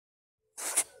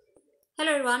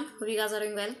Hello everyone, hope you guys are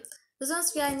doing well.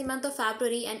 Business we are in the month of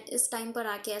February and इस time पर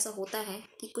आके ऐसा होता है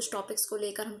कि कुछ टॉपिक्स को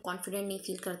लेकर हम कॉन्फिडेंट नहीं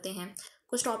फील करते हैं।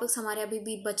 कुछ टॉपिक्स हमारे अभी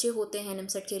भी बचे होते हैं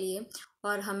निमसेट के लिए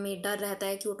और हमें डर रहता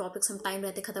है कि वो टॉपिक्स हम टाइम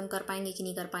रहते ख़त्म कर पाएंगे कि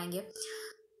नहीं कर पाएंगे।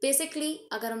 बेसिकली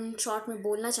अगर हम शॉर्ट में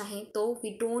बोलना चाहें तो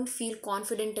we don't feel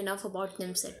confident enough about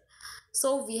NIMCET,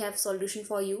 so we have solution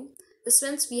for you.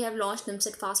 Since we have launched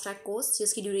Nimcet Fast Track course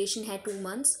जिसकी duration है 2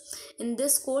 months. In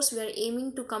this course we are aiming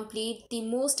to complete the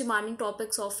most demanding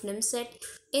topics of Nimcet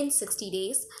in 60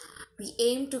 days. We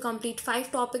aim to complete 5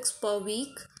 topics per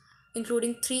week,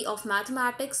 including 3 of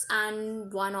mathematics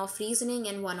and 1 of reasoning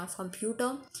and 1 of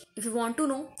computer. If you want to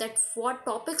know that what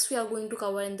topics we are going to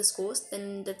cover in this course, then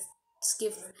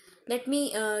let me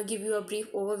give you a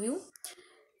brief overview.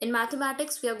 In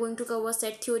mathematics, we are going to cover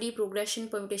set theory, progression,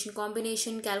 permutation,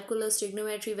 combination, calculus,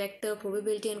 trigonometry, vector,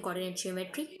 probability, and coordinate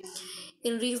geometry.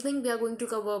 In reasoning, we are going to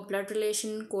cover blood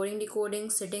relation, coding, decoding,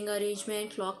 sitting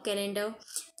arrangement, log calendar,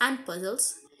 and puzzles.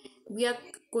 We are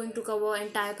going to cover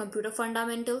entire computer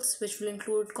fundamentals, which will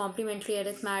include complementary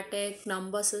arithmetic,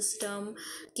 number system,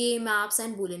 K-maps,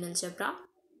 and Boolean algebra.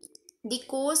 The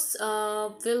course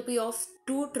will be of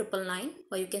 2,999,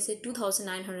 or you can say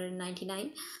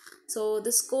 2,999. So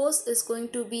this course is going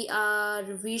to be a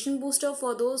revision booster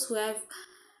for those who have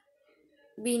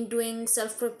been doing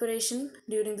self preparation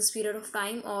during this period of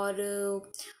time, or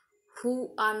who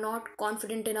are not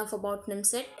confident enough about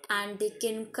NIMCET and they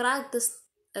can crack this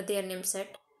their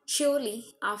NIMCET surely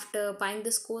after buying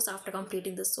this course, after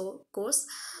completing this course.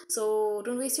 So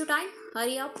don't waste your time,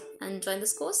 hurry up and join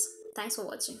this course. Thanks for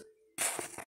watching.